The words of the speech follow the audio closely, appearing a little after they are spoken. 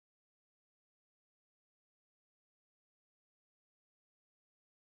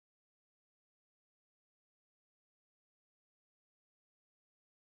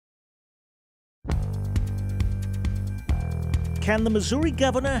Can the Missouri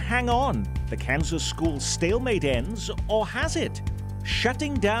governor hang on? The Kansas school stalemate ends, or has it?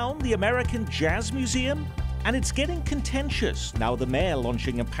 Shutting down the American Jazz Museum? And it's getting contentious, now the mayor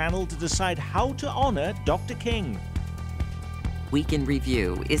launching a panel to decide how to honor Dr. King. Week in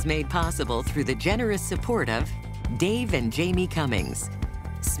Review is made possible through the generous support of Dave and Jamie Cummings,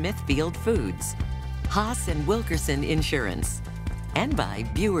 Smithfield Foods, Haas and Wilkerson Insurance, and by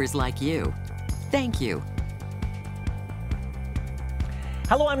viewers like you. Thank you.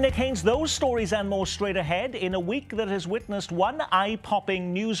 Hello, I'm Nick Haynes. Those stories and more straight ahead in a week that has witnessed one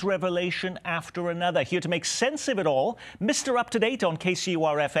eye-popping news revelation after another. Here to make sense of it all, Mr. Up-to-Date on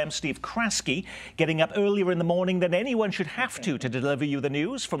KCUR-FM, Steve Kraske, getting up earlier in the morning than anyone should have to deliver you the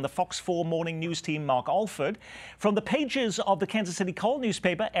news. From the Fox 4 Morning News team, Mark Alford. From the pages of the Kansas City Call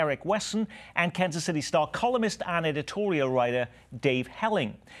newspaper, Eric Wesson. And Kansas City Star columnist and editorial writer, Dave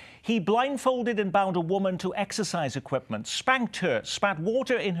Helling. He blindfolded and bound a woman to exercise equipment, spanked her, spat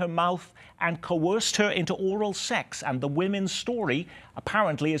water in her mouth, and coerced her into oral sex. And the women's story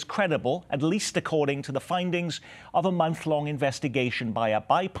apparently is credible, at least according to the findings of a month-long investigation by a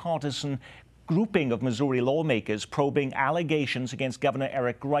bipartisan grouping of Missouri lawmakers probing allegations against Governor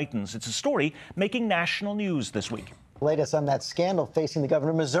Eric Greitens. It's a story making national news this week. Latest on that scandal facing the governor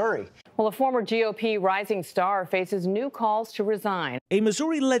of Missouri. Well, a former GOP rising star faces new calls to resign. A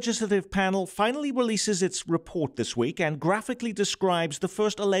Missouri legislative panel finally releases its report this week and graphically describes the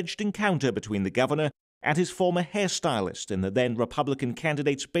first alleged encounter between the governor and his former hairstylist in the then Republican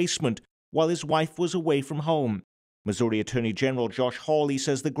candidate's basement while his wife was away from home. Missouri Attorney General Josh Hawley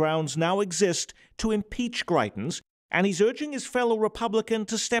says the grounds now exist to impeach Greitens, and he's urging his fellow Republican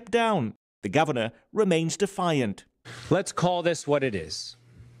to step down. The governor remains defiant. Let's call this what it is: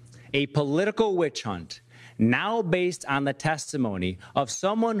 a political witch hunt, now based on the testimony of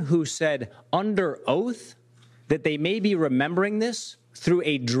someone who said under oath that they may be remembering this through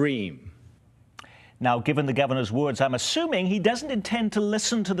a dream. Now, given the governor's words, I'm assuming he doesn't intend to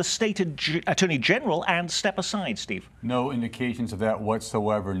listen to the state attorney general and step aside, Steve. No indications of that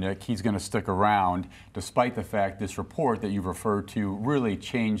whatsoever, Nick. He's going to stick around, despite the fact this report that you've referred to really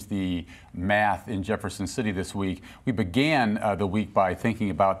changed the math in Jefferson City this week. We began the week by thinking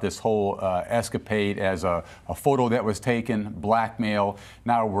about this whole escapade as a photo that was taken, blackmail.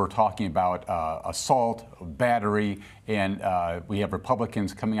 Now we're talking about assault, battery, and we have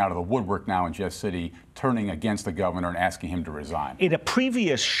Republicans coming out of the woodwork now in Jeff City, turning against the governor and asking him to resign. In a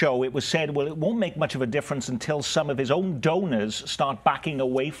previous show, it was said, well, it won't make much of a difference until some of his own donors start backing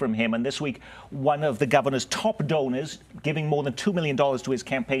away from him. And this week, one of the governor's top donors, giving more than $2 million to his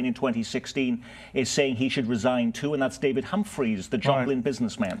campaign in 2016, is saying he should resign too. And that's David Humphreys, the Joplin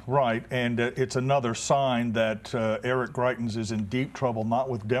businessman. Right. And it's another sign that Eric Greitens is in deep trouble, not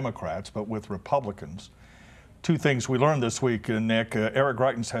with Democrats, but with Republicans. Two things we learned this week, Nick. Eric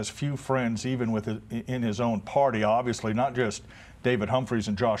Greitens has few friends even in his own party, obviously, not just David Humphreys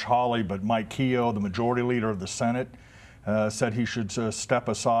and Josh Hawley, but Mike Keogh, the majority leader of the Senate, said he should step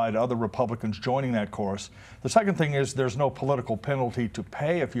aside, other Republicans joining that course. The second thing is there's no political penalty to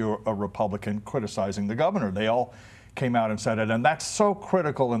pay if you're a Republican criticizing the governor. They all came out and said it, and that's so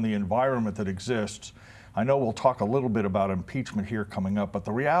critical in the environment that exists. I know we'll talk a little bit about impeachment here coming up, but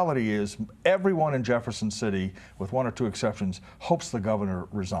the reality is everyone in Jefferson City, with one or two exceptions, hopes the governor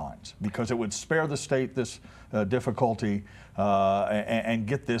resigns because it would spare the state this difficulty and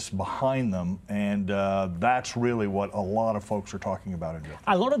get this behind them. And that's really what a lot of folks are talking about in Jefferson.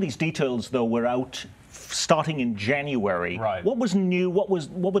 A lot of these details, though, were out starting in January. Right. What was new? What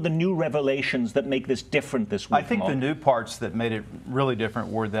were the new revelations that make this different this week? I think the new parts that made it really different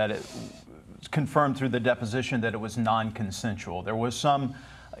were that it confirmed through the deposition that it was non-consensual. There was some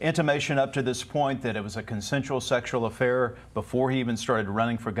intimation up to this point that it was a consensual sexual affair before he even started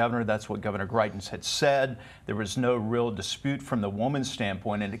running for governor. That's what Governor Greitens had said. There was no real dispute from the woman's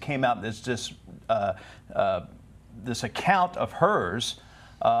standpoint, and it came out as this account of hers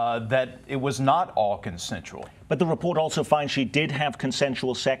that it was not all consensual. But the report also finds she did have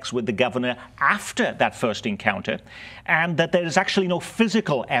consensual sex with the governor after that first encounter, and that there is actually no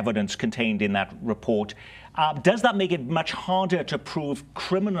physical evidence contained in that report. Does that make it much harder to prove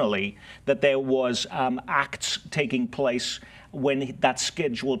criminally that there was acts taking place when that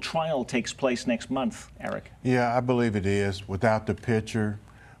scheduled trial takes place next month, Eric? Yeah, I believe it is, without the picture.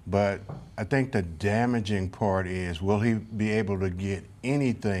 But I think the damaging part is, will he be able to get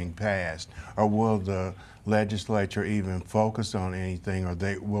anything passed, or will the legislature even focus on anything, or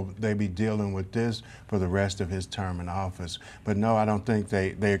will they be dealing with this for the rest of his term in office? But no, I don't think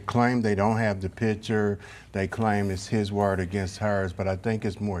they claim they don't have the picture. They claim it's his word against hers, but I think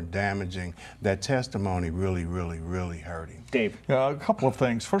it's more damaging. That testimony really hurt him. Dave. A couple of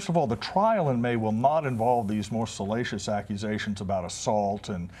things. First of all, the trial in May will not involve these more salacious accusations about assault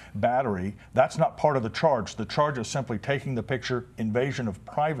and battery. That's not part of the charge. The charge is simply taking the picture, invasion of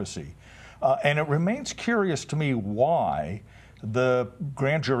privacy. And it remains curious to me why the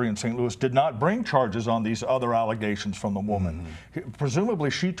grand jury in St. Louis did not bring charges on these other allegations from the woman. Presumably,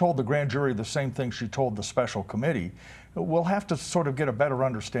 she told the grand jury the same thing she told the special committee. We'll have to sort of get a better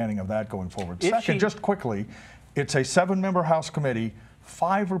understanding of that going forward. Second, just quickly, it's a 7-member House committee,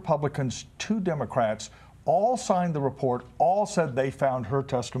 5 Republicans, 2 Democrats, all signed the report, all said they found her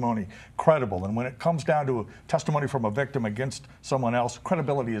testimony credible. And when it comes down to a testimony from a victim against someone else,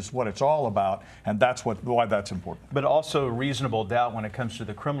 credibility is what it's all about, and that's why that's important. But also reasonable doubt when it comes to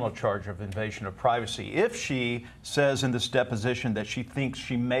the criminal charge of invasion of privacy. If she says in this deposition that she thinks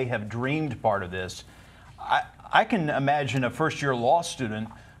she may have dreamed part of this, I can imagine a first-year law student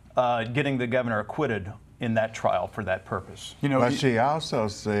getting the governor acquitted in that trial for that purpose. You know, but she also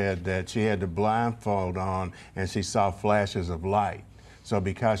said that she had the blindfold on and she saw flashes of light. So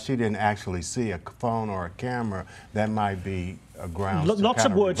because she didn't actually see a phone or a camera, that might be a ground. Lots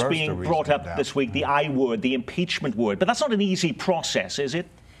of words being brought up this week, the I word, the impeachment word, but that's not an easy process, is it?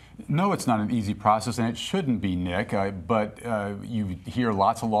 No, it's not an easy process, and it shouldn't be, Nick, but you hear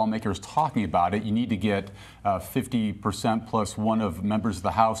lots of lawmakers talking about it. You need to get 50% plus one of members of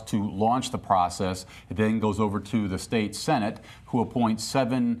the House to launch the process. It then goes over to the state Senate, who appoints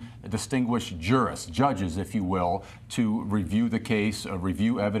 7 distinguished jurists, judges, if you will, to review the case,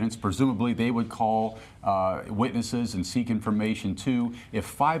 review evidence. Presumably, they would call witnesses and seek information, too. If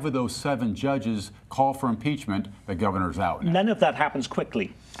 5 of those 7 judges call for impeachment, the governor's out. None of that happens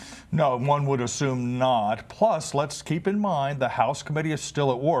quickly. No, one would assume not. Plus, let's keep in mind the House committee is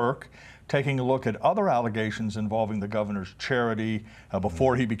still at work, taking a look at other allegations involving the governor's charity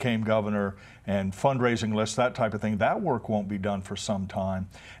before he became governor and fundraising lists, that type of thing. That work won't be done for some time.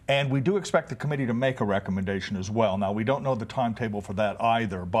 And we do expect the committee to make a recommendation as well. Now, we don't know the timetable for that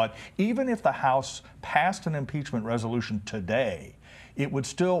either, but even if the House passed an impeachment resolution today, it would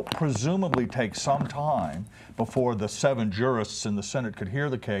still presumably take some time before the 7 jurists in the Senate could hear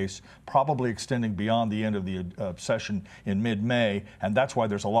the case, probably extending beyond the end of the session in mid-May, and that's why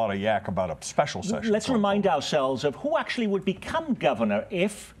there's a lot of yak about a special session. Let's remind ourselves of who actually would become governor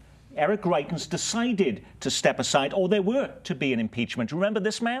if Eric Greitens decided to step aside, or there were to be an impeachment. Remember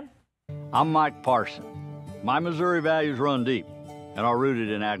this man? I'm Mike Parson. My Missouri values run deep and are rooted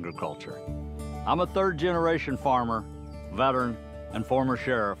in agriculture. I'm a 3rd-generation farmer, veteran, and former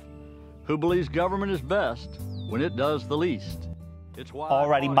sheriff who believes government is best when it does the least.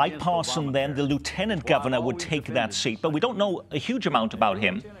 Alrighty, Mike Parson, then, the lieutenant governor, would take that seat, but we don't know a huge amount about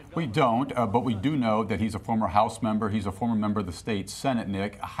him. We don't, but we do know that he's a former House member. He's a former member of the state Senate,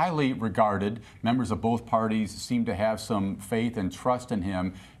 Nick. Highly regarded. Members of both parties seem to have some faith and trust in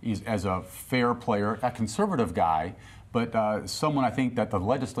him. He's as a fair player, a conservative guy, but someone I think that the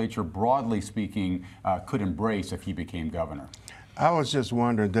legislature, broadly speaking, could embrace if he became governor. I was just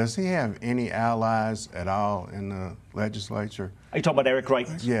wondering, does he have any allies at all in the legislature? Are you talking about Eric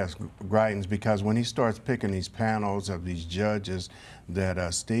Greitens? Yes, Greitens, because when he starts picking these panels of these judges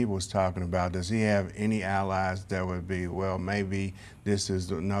that Steve was talking about, does he have any allies that would be, well, maybe this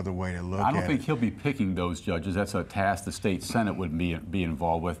is another way to look at it? I don't think he'll be picking those judges. That's a task the state Senate would be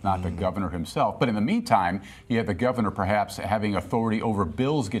involved with, not the governor himself. But in the meantime, you have the governor perhaps having authority over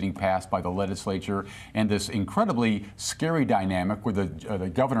bills getting passed by the legislature, and this incredibly scary dynamic where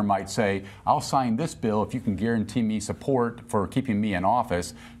the governor might say, I'll sign this bill if you can guarantee me support for keeping me in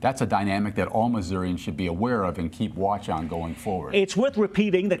office. That's a dynamic that all Missourians should be aware of and keep watch on going forward. It's worth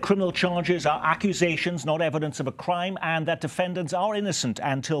repeating that criminal charges are accusations, not evidence of a crime, and that defendants are innocent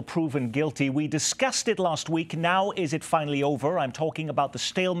until proven guilty. We discussed it last week. Now is it finally over? I'm talking about the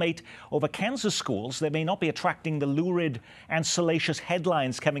stalemate over Kansas schools. They may not be attracting the lurid and salacious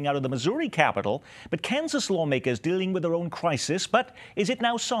headlines coming out of the Missouri Capitol, but Kansas lawmakers dealing with their own crisis. But is it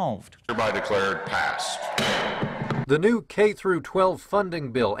now solved? Hereby declared passed. The new K-12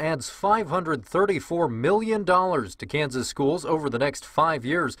 funding bill adds $534 million to Kansas schools over the next 5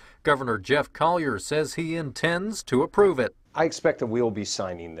 years. Governor Jeff Collier says he intends to approve it. I expect that we'll be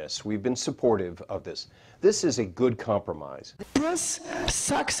signing this. We've been supportive of this. This is a good compromise. This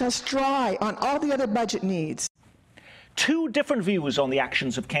sucks us dry on all the other budget needs. Two different views on the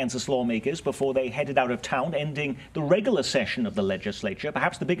actions of Kansas lawmakers before they headed out of town, ending the regular session of the legislature.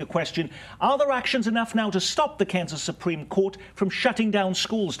 Perhaps the bigger question, are their actions enough now to stop the Kansas Supreme Court from shutting down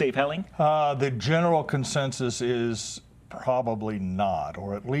schools, Dave Helling? The general consensus is probably not,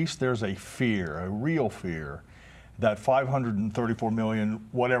 or at least there's a fear, a real fear, that $534 million,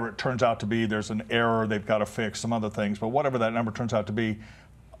 whatever it turns out to be, there's an error, they've got to fix some other things, but whatever that number turns out to be,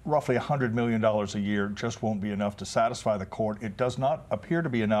 roughly $100 million a year just won't be enough to satisfy the court. It does not appear to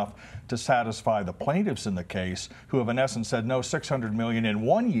be enough to satisfy the plaintiffs in the case, who have in essence said no, $600 million in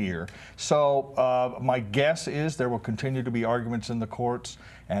 1 year. So my guess is there will continue to be arguments in the courts,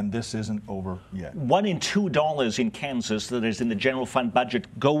 and this isn't over yet. $1 in $2 in Kansas that is in the general fund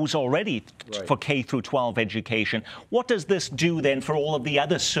budget goes already for K through 12 education. What does this do then for all of the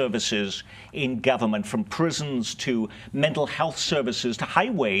other services in government, from prisons to mental health services to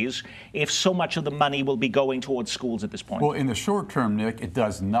highways, if so much of the money will be going towards schools at this point? Well, in the short term, Nick, it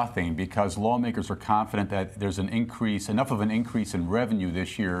does nothing, because lawmakers are confident that there's an increase, enough of an increase in revenue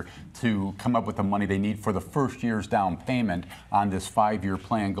this year to come up with the money they need for the first year's down payment on this 5-year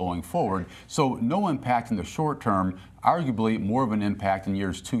plan going forward. So no impact in the short term, arguably more of an impact in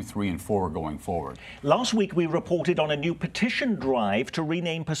years 2, 3, and 4 going forward. Last week we reported on a new petition drive to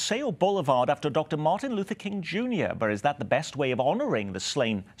rename Paseo Boulevard after Dr. Martin Luther King Jr. But is that the best way of honoring the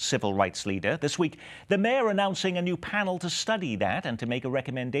slain civil rights leader? This week, the mayor announcing a new panel to study that and to make a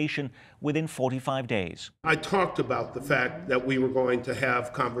recommendation within 45 days. I talked about the fact that we were going to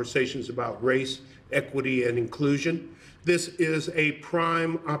have conversations about race, equity, and inclusion. This is a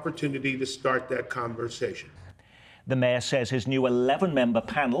prime opportunity to start that conversation. The mayor says his new 11-member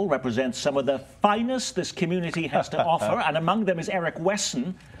panel represents some of the finest this community has to offer, and among them is Eric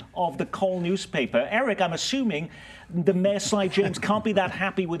Wesson of the Call newspaper. Eric, I'm assuming the mayor, Sly James, can't be that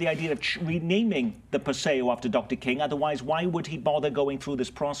happy with the idea of renaming the Paseo after Dr. King. Otherwise, why would he bother going through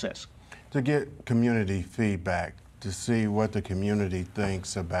this process? To get community feedback, to see what the community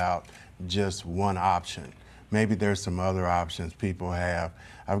thinks about just one option. Maybe there's some other options people have.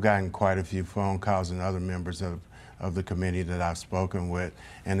 I've gotten quite a few phone calls and other members of the committee that I've spoken with,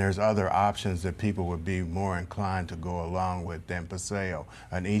 and there's other options that people would be more inclined to go along with than Paseo.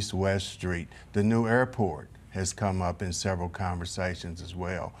 An east-west street. The new airport has come up in several conversations as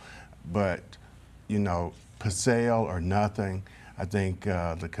well. But, you know, Paseo or nothing, I think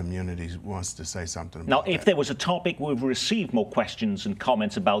the community wants to say something about Now, if there was a topic we've received more questions and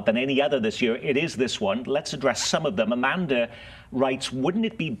comments about than any other this year, it is this one. Let's address some of them. Amanda writes, wouldn't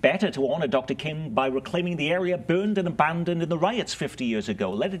it be better to honor Dr. King by reclaiming the area burned and abandoned in the riots 50 years ago?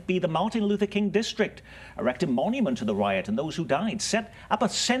 Let it be the Martin Luther King District. Erect a monument to the riot and those who died. Set up a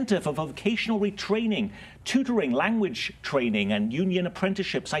center for vocational retraining, tutoring, language training, and union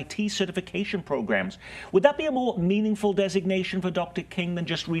apprenticeships, IT certification programs. Would that be a more meaningful designation for Dr. King than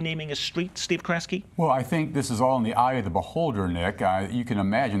just renaming a street, Steve Kraske? Well, I think this is all in the eye of the beholder, Nick. You can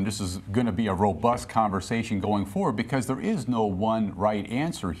imagine this is going to be a robust conversation going forward, because there is no one right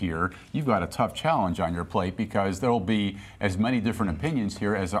answer here. You've got a tough challenge on your plate, because there will be as many different opinions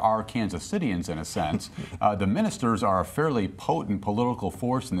here as there are Kansas Cityans, in a sense. The ministers are a fairly potent political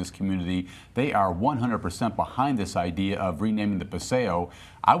force in this community. They are 100% behind this idea of renaming the Paseo.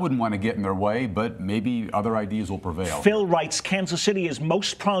 I wouldn't want to get in their way, but maybe other ideas will prevail. Phil writes, Kansas City is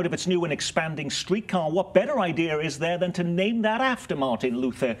most proud of its new and expanding streetcar. What better idea is there than to name that after Martin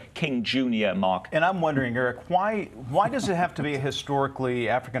Luther King Jr., Mark? And I'm wondering, Eric, why does it have to be a historically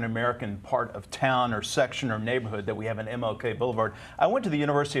African-American part of town or section or neighborhood that we have an MLK Boulevard? I went to the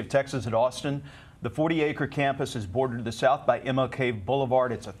University of Texas at Austin. The 40-acre campus is bordered to the south by MLK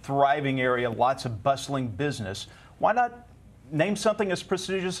Boulevard. It's a thriving area, lots of bustling business. Why not name something as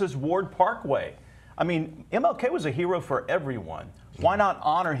prestigious as Ward Parkway? I mean, MLK was a hero for everyone. Why not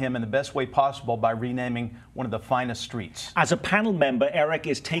honor him in the best way possible by renaming one of the finest streets? As a panel member, Eric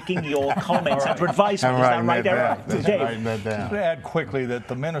is taking your comments and advisement. Is that right, Eric? Dave, to add quickly that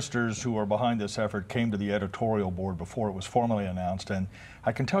the ministers who are behind this effort came to the editorial board before it was formally announced, and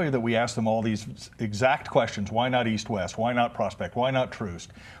I can tell you that we asked them all these exact questions. Why not East-West? Why not Prospect? Why not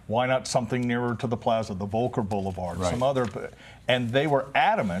Troost? Why not something nearer to the plaza, the Volker Boulevard, some other? And they were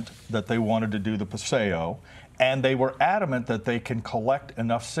adamant that they wanted to do the Paseo, and they were adamant that they can collect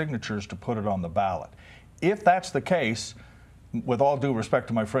enough signatures to put it on the ballot. If that's the case, with all due respect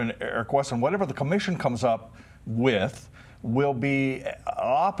to my friend Eric Wesson, whatever the commission comes up with will be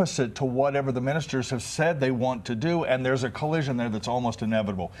opposite to whatever the ministers have said they want to do, and there's a collision there that's almost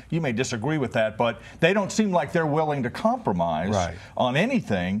inevitable. You may disagree with that, but they don't seem like they're willing to compromise on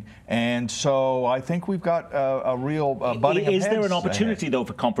anything, and so I think we've got a real butting of heads. Is there an opportunity, though,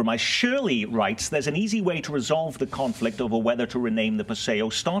 for compromise? Shirley writes, there's an easy way to resolve the conflict over whether to rename the Paseo,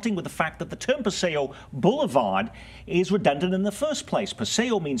 starting with the fact that the term Paseo Boulevard is redundant in the first place.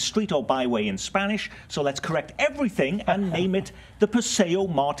 Paseo means street or byway in Spanish, so let's correct everything and name it the Paseo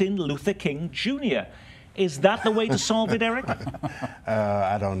Martin Luther King Jr. Is that the way to solve it, Eric?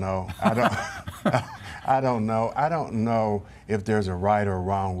 I don't know. I don't know. I don't know if there's a right or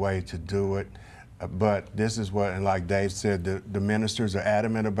wrong way to do it. But this is what, and like Dave said, the ministers are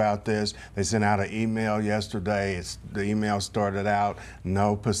adamant about this. They sent out an email yesterday. The email started out,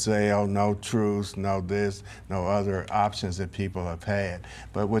 no Paseo, no truce, no this, no other options that people have had.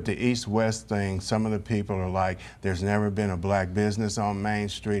 But with the East-West thing, some of the people are like, there's never been a black business on Main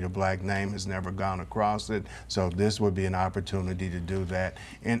Street, a black name has never gone across it, so this would be an opportunity to do that.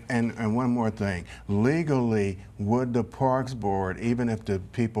 And one more thing, legally, would the Parks Board, even if the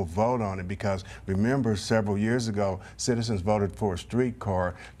people vote on it, because remember, several years ago, citizens voted for a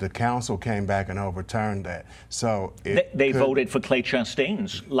streetcar. The council came back and overturned that. So they voted for Clay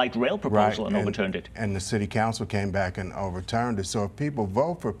Chastain's light rail proposal and overturned it. And the city council came back and overturned it. So if people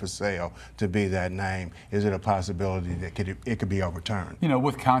vote for Paseo to be that name, is it a possibility that it could be overturned? You know,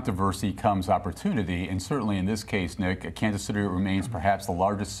 with controversy comes opportunity, and certainly in this case, Nick, Kansas City remains perhaps the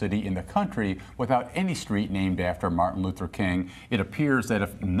largest city in the country without any street named after Martin Luther King. It appears that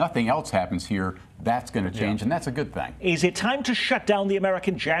if nothing else happens here, that's going to change, and that's a good thing. Is it time to shut down the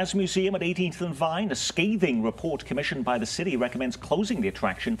American Jazz Museum at 18th and Vine? A scathing report commissioned by the city recommends closing the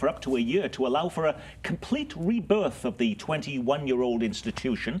attraction for up to a year to allow for a complete rebirth of the 21-year-old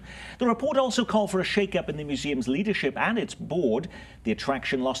institution. The report also called for a shake-up in the museum's leadership and its board. The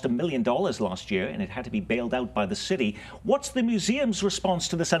attraction lost $1 million last year, and it had to be bailed out by the city. What's the museum's response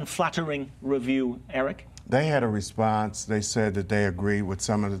to this unflattering review, Eric? They had a response. They said that they agreed with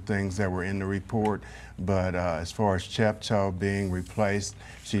some of the things that were in the report, but as far as Chepto being replaced,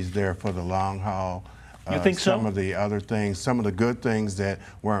 she's there for the long haul. You think so? Some of the other things, some of the good things that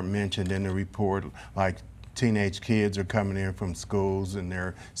weren't mentioned in the report, like teenage kids are coming in from schools and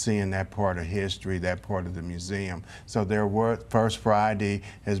they're seeing that part of history, that part of the museum. So their First Friday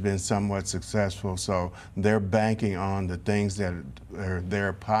has been somewhat successful, so they're banking on the things that are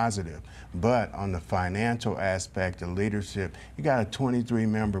there positive. But on the financial aspect, the leadership, you got a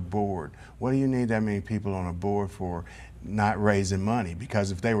 23-member board. What do you need that many people on a board for? Not raising money,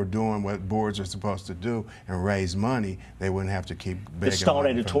 because if they were doing what boards are supposed to do and raise money, they wouldn't have to keep begging. The Star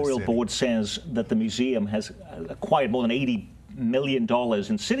editorial board says that the museum has acquired more than $80 million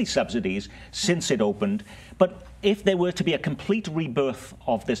in city subsidies since it opened. But if there were to be a complete rebirth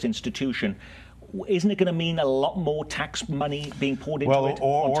of this institution, isn't it going to mean a lot more tax money being poured into it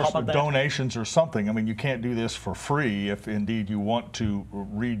on top of that? Donations or something. I mean, you can't do this for free if indeed you want to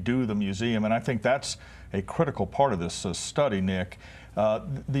redo the museum, and I think that's a critical part of this study, Nick.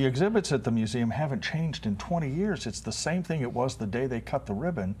 The exhibits at the museum haven't changed in 20 years. It's the same thing it was the day they cut the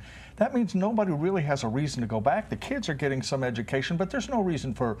ribbon. That means nobody really has a reason to go back. The kids are getting some education, but there's no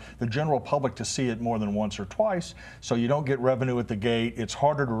reason for the general public to see it more than once or twice, so you don't get revenue at the gate. It's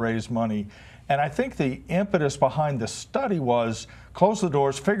harder to raise money. And I think the impetus behind the study was close the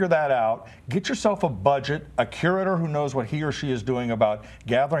doors, figure that out, get yourself a budget, a curator who knows what he or she is doing about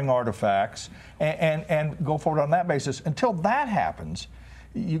gathering artifacts, and go forward on that basis. Until that happens,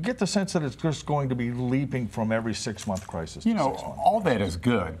 you get the sense that it's just going to be leaping from every 6-month crisis. You know, all that is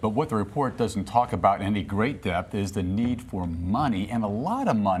good, but what the report doesn't talk about in any great depth is the need for money, and a lot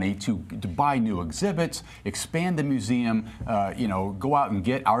of money to buy new exhibits, expand the museum, you know, go out and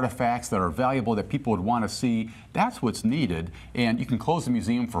get artifacts that are valuable that people would want to see. That's what's needed, and you can close the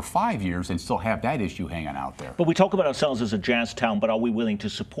museum for 5 years and still have that issue hanging out there. But we talk about ourselves as a jazz town, but are we willing to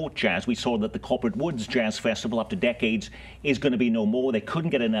support jazz? We saw that the Corporate Woods Jazz Festival, after decades, is going to be no more. They couldn't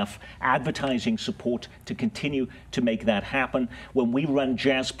get enough advertising support to continue to make that happen. When we run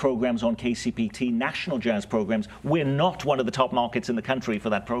jazz programs on KCPT, national jazz programs, we're not one of the top markets in the country for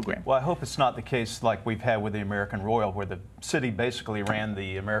that program. Well, I hope it's not the case like we've had with the American Royal, where the city basically ran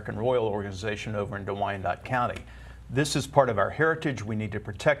the American Royal organization over in Wyandotte County. This is part of our heritage. We need to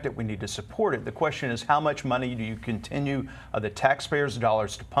protect it. We need to support it. The question is, how much money do you continue the taxpayers'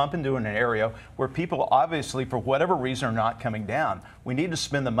 dollars to pump into an area where people obviously, for whatever reason, are not coming down? We need to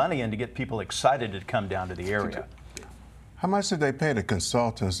spend the money in to get people excited to come down to the area. How much did they pay the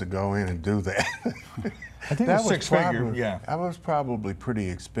consultants to go in and do that? I think that was six-figure, yeah. That was probably pretty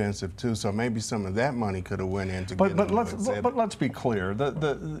expensive too. So maybe some of that money could have went into. But let's be clear.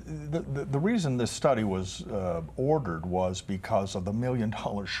 The reason this study was ordered was because of the $1 million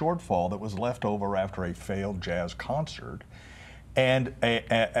shortfall that was left over after a failed jazz concert, and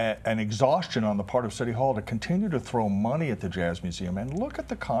an exhaustion on the part of City Hall to continue to throw money at the Jazz Museum. And look at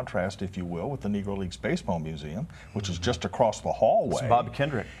the contrast, if you will, with the Negro Leagues Baseball Museum, which is just across the hallway. It's Bob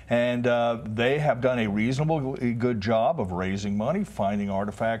Kendrick. And they have done a reasonably good job of raising money, finding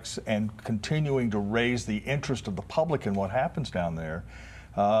artifacts, and continuing to raise the interest of the public in what happens down there.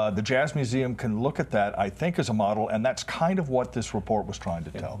 The Jazz Museum can look at that, I think, as a model, and that's kind of what this report was trying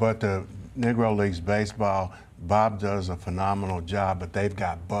to tell. But the Negro Leagues Baseball, Bob does a phenomenal job, but they've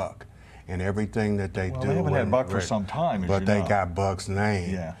got Buck. And everything that they do. They haven't had Buck for some time, but they got Buck's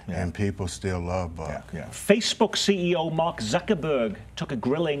name, yeah. And people still love Buck. Yeah. Facebook CEO Mark Zuckerberg took a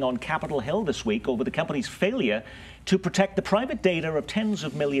grilling on Capitol Hill this week over the company's failure to protect the private data of tens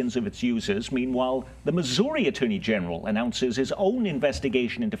of millions of its users. Meanwhile, the Missouri Attorney General announces his own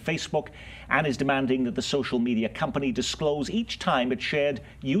investigation into Facebook and is demanding that the social media company disclose each time it shared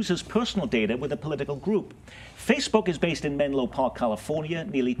users' personal data with a political group. Facebook is based in Menlo Park, California,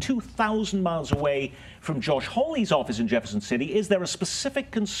 nearly 2,000 miles away from Josh Hawley's office in Jefferson City. Is there a specific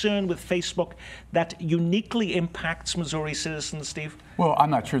concern with Facebook that uniquely impacts Missouri citizens, Steve? Well,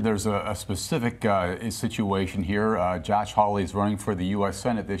 I'm not sure there's a specific situation here. Josh Hawley is running for the U.S.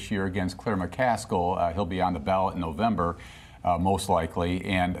 Senate this year against Claire McCaskill. He'll be on the ballot in November. Most likely,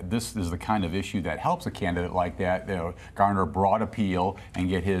 and this is the kind of issue that helps a candidate like that garner broad appeal and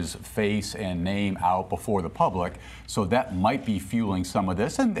get his face and name out before the public. So that might be fueling some of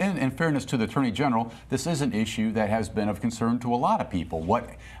this. And in fairness to the Attorney General, this is an issue that has been of concern to a lot of people.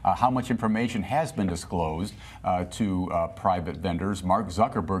 How much information has been disclosed to private vendors? Mark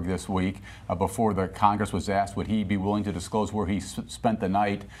Zuckerberg this week, before the Congress was asked would he be willing to disclose where he spent the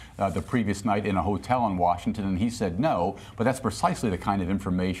night, the previous night in a hotel in Washington, and he said no. But that's precisely the kind of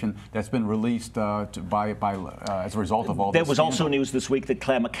information that's been released as a result of all this. There was also news this week that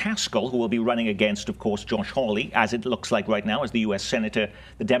Claire McCaskill, who will be running against, of course, Josh Hawley, as it looks like right now, as the U.S. Senator,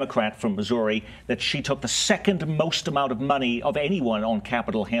 the Democrat from Missouri, that she took the second most amount of money of anyone on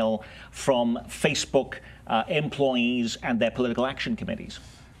Capitol Hill from Facebook employees and their political action committees.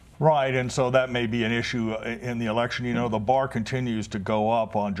 Right, and so that may be an issue in the election. You know, the bar continues to go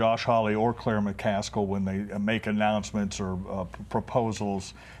up on Josh Hawley or Claire McCaskill when they make announcements or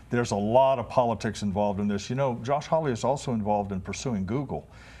proposals. There's a lot of politics involved in this. You know, Josh Hawley is also involved in pursuing Google,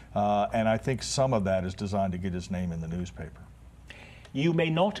 and I think some of that is designed to get his name in the newspaper. You may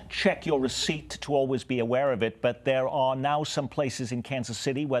not check your receipt to always be aware of it, but there are now some places in Kansas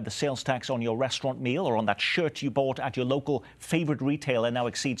City where the sales tax on your restaurant meal or on that shirt you bought at your local favorite retailer now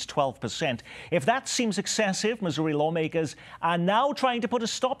exceeds 12%. If that seems excessive, Missouri lawmakers are now trying to put a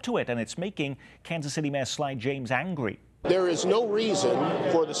stop to it, and it's making Kansas City Mayor Sly James angry. There is no reason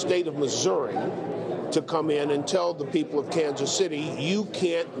for the state of Missouri to come in and tell the people of Kansas City, you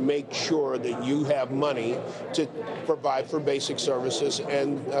can't make sure that you have money to provide for basic services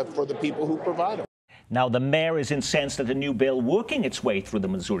and for the people who provide them. Now, the mayor is incensed at a new bill working its way through the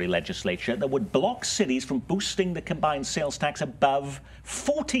Missouri legislature that would block cities from boosting the combined sales tax above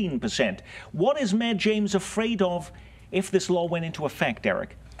 14%. What is Mayor James afraid of if this law went into effect,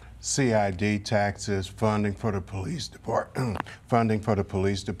 Eric? CID taxes, funding for the police department,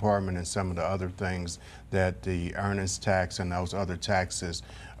 and some of the other things that the earnings tax and those other taxes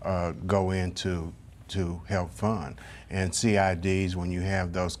go into to help fund. And CIDs, when you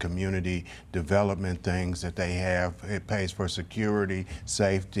have those community development things that they have, it pays for security,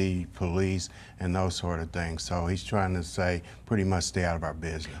 safety, police, and those sort of things. So he's trying to say pretty much stay out of our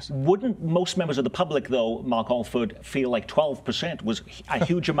business. Wouldn't most members of the public, though, Mark Alford, feel like 12% was a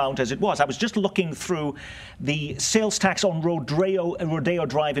huge amount as it was? I was just looking through the sales tax on Rodeo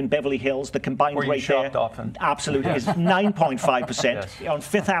Drive in Beverly Hills, the combined where you rate shopped there. Often. Absolutely, is 9.5%. Yes. On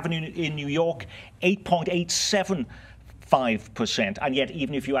Fifth Avenue in New York, 8.87%. And yet,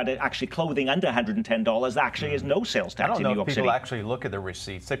 even if you had actually clothing under $110, there actually is no sales tax in New York City. I don't know if people actually look at the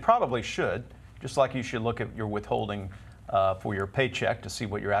receipts. They probably should, just like you should look at your withholding for your paycheck to see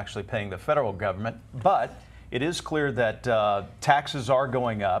what you're actually paying the federal government. But it is clear that taxes are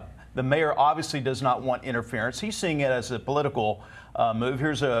going up. The mayor obviously does not want interference. He's seeing it as a political move.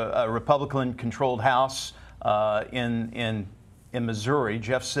 Here's a Republican-controlled House in Missouri,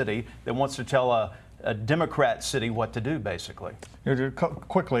 Jeff City, that wants to tell a Democrat city what to do, basically.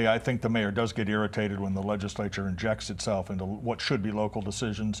 Quickly, I think the mayor does get irritated when the legislature injects itself into what should be local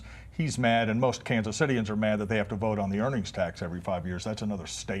decisions. He's mad, and most Kansas Cityans are mad that they have to vote on the earnings tax every 5 years. That's another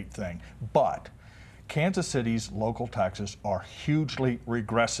state thing. But Kansas City's local taxes are hugely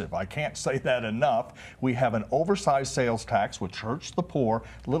regressive. I can't say that enough. We have an oversized sales tax, which hurts the poor,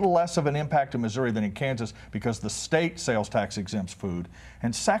 a little less of an impact in Missouri than in Kansas because the state sales tax exempts food.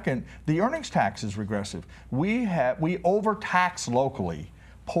 And second, the earnings tax is regressive. We overtax locally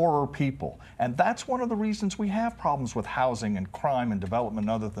poorer people. And that's one of the reasons we have problems with housing and crime and development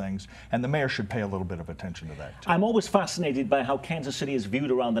and other things. And the mayor should pay a little bit of attention to that, too. I'm always fascinated by how Kansas City is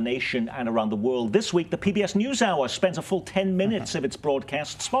viewed around the nation and around the world. This week, the PBS NewsHour spends a full 10 minutes of its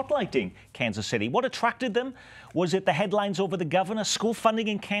broadcast spotlighting Kansas City. What attracted them? Was it the headlines over the governor, school funding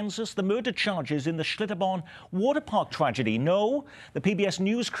in Kansas, the murder charges in the Schlitterbahn water park tragedy? No, the PBS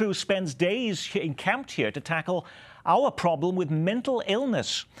News crew spends days encamped here to tackle our problem with mental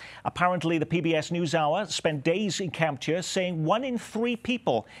illness. Apparently, the PBS NewsHour spent days encamped here saying 1 in 3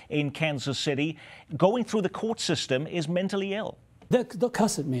 people in Kansas City going through the court system is mentally ill. They'll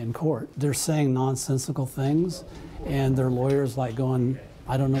cuss at me in court. They're saying nonsensical things, and their lawyers like going,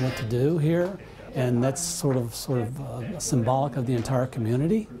 I don't know what to do here. And that's sort of symbolic of the entire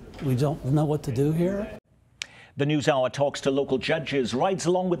community. We don't know what to do here. The NewsHour talks to local judges, rides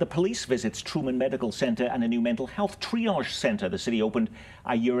along with the police, visits Truman Medical Center and a new mental health triage center the city opened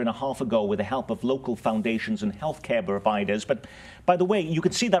a year and a half ago with the help of local foundations and healthcare providers. But by the way, you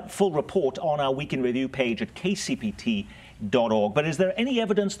can see that full report on our Week in Review page at KCPT.org. But is there any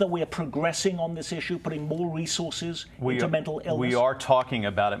evidence that we are progressing on this issue, putting more resources into mental illness? We are talking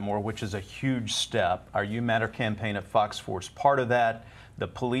about it more, which is a huge step. Our You Matter campaign at Fox 4 is part of that. The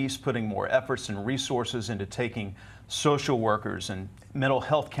police putting more efforts and resources into taking social workers and mental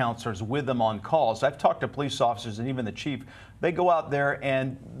health counselors with them on calls. I've talked to police officers and even the chief. They go out there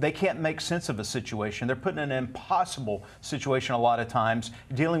and they can't make sense of a situation. They're put in an impossible situation a lot of times,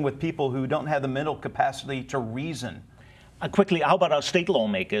 dealing with people who don't have the mental capacity to reason. Quickly, how about our state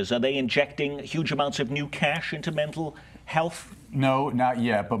lawmakers? Are they injecting huge amounts of new cash into mental health? No, not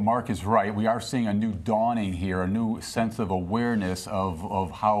yet, but Mark is right. We are seeing a new dawning here, a new sense of awareness of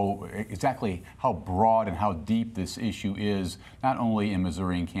how exactly how broad and how deep this issue is, not only in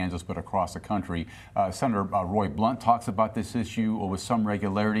Missouri and Kansas, but across the country. Senator Roy Blunt talks about this issue with some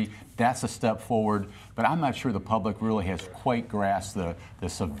regularity. That's a step forward, but I'm not sure the public really has quite grasped the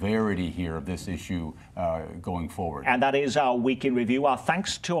severity here of this issue going forward. And that is our Week in Review. Our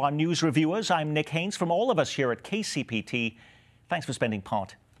thanks to our news reviewers. I'm Nick Haynes. From all of us here at KCPT, thanks for spending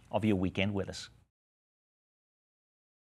part of your weekend with us.